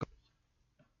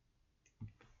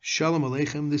Shalom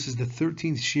Aleichem. This is the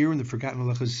 13th shir in the Forgotten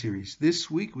Halachas series. This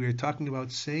week we are talking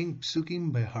about saying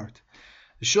pesukim by heart.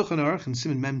 The Shulchan Aruch in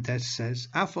Siman Mem Tes says,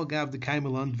 "Afal gav the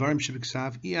kaimelon dvarim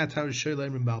shebiksav iatar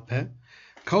shoyleim rim balpeh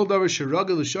kol davar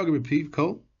sheragel l'shagar b'piv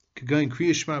kol kagayin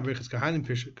kriya shema b'rechas kahanim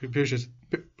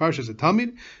parshas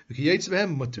atamid v'kiyetz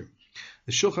b'hem mutter."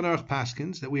 The Shulchan Aruch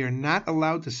paskins that we are not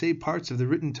allowed to say parts of the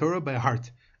written Torah by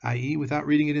heart, i.e., without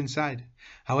reading it inside.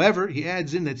 However, he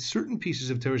adds in that certain pieces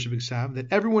of Torah Shebiksav that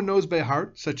everyone knows by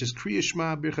heart, such as Kriya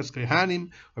Shema, Birchas Kohanim,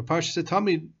 or Parshas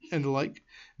Tamid, and the like,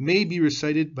 may be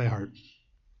recited by heart.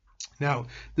 Now,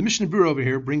 the Mishnah Berurah over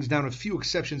here brings down a few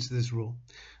exceptions to this rule.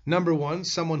 Number one,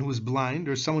 someone who is blind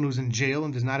or someone who is in jail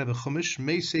and does not have a chumash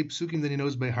may say pesukim that he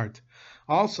knows by heart.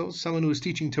 Also, someone who is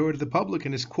teaching Torah to the public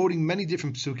and is quoting many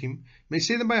different pesukim may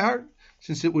say them by heart,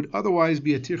 since it would otherwise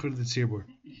be a tirchut of the tzibur.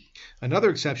 Another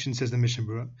exception, says the Mishnah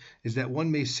Berurah, is that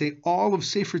one may say all of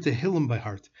Sefer Tehillim by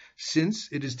heart, since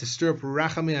it is to stir up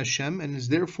Rachamei Hashem and is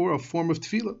therefore a form of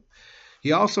tefillah.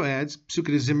 He also adds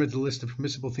Psukei Zimra to the list of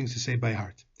permissible things to say by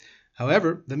heart.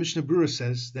 However, the Mishnah Berurah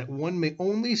says that one may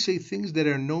only say things that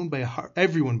are known by heart,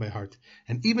 everyone by heart,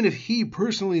 and even if he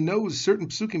personally knows certain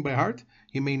psukim by heart,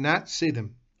 he may not say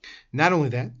them. Not only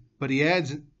that, but he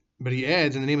adds in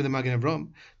the name of the Magen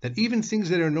Avraham that even things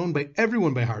that are known by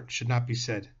everyone by heart should not be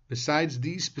said, besides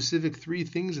these specific three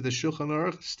things that the Shulchan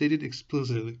Aruch stated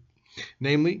explicitly,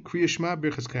 namely Kriya Shema,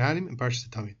 Birchas Kohanim, and Parshas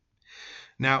Tamid.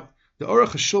 Now, the Aruch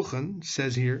HaShulchan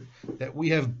says here that we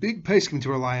have big pesukim to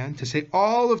rely on to say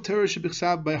all of Torah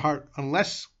Shebiksav by heart,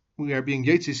 unless we are being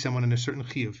yetzi someone in a certain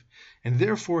chiyuv, and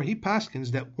therefore he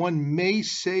paskins that one may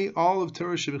say all of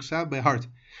Torah Shebiksav by heart.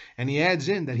 And he adds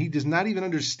in that he does not even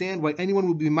understand why anyone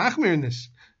would be machmir in this.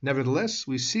 Nevertheless,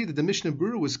 we see that the Mishnah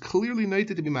Berurah was clearly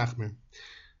noted to be machmir.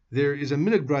 There is a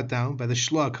minhag brought down by the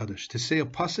Shloah HaKadosh to say a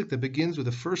pasuk that begins with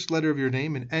the first letter of your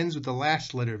name and ends with the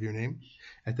last letter of your name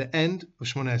at the end of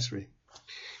Shmona Esrei.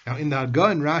 Now, in the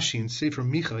Haggah and Rashi in Sefer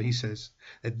Micha, he says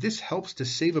that this helps to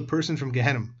save a person from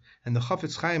Gehenna. And the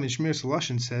Chafetz Chaim in Shmir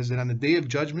Salashin says that on the day of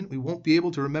judgment, we won't be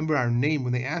able to remember our name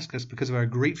when they ask us because of our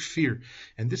great fear.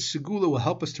 And this segula will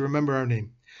help us to remember our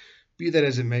name. Be that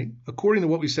as it may, according to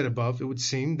what we said above, it would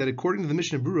seem that according to the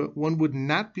Mishnah Berurah, one would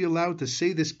not be allowed to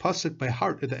say this pasuk by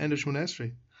heart at the end of Shmona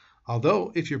Esrei.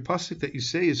 Although, if your pasuk that you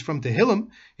say is from Tehillim,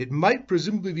 it might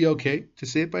presumably be okay to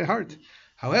say it by heart.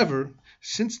 However,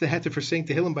 since the heter for saying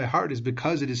Tehillim by heart is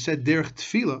because it is said derech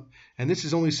tefillah, and this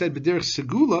is only said b'derech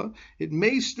segula, it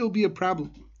may still be a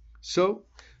problem. So,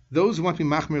 those who want to be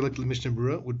machmir like the Mishnah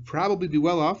Berurah would probably be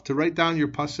well off to write down your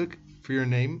pasuk for your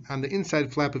name on the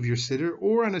inside flap of your siddur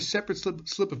or on a separate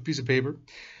slip of piece of paper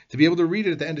to be able to read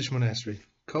it at the end of Shmona Esrei.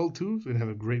 Kol tuv, and have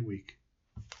a great week.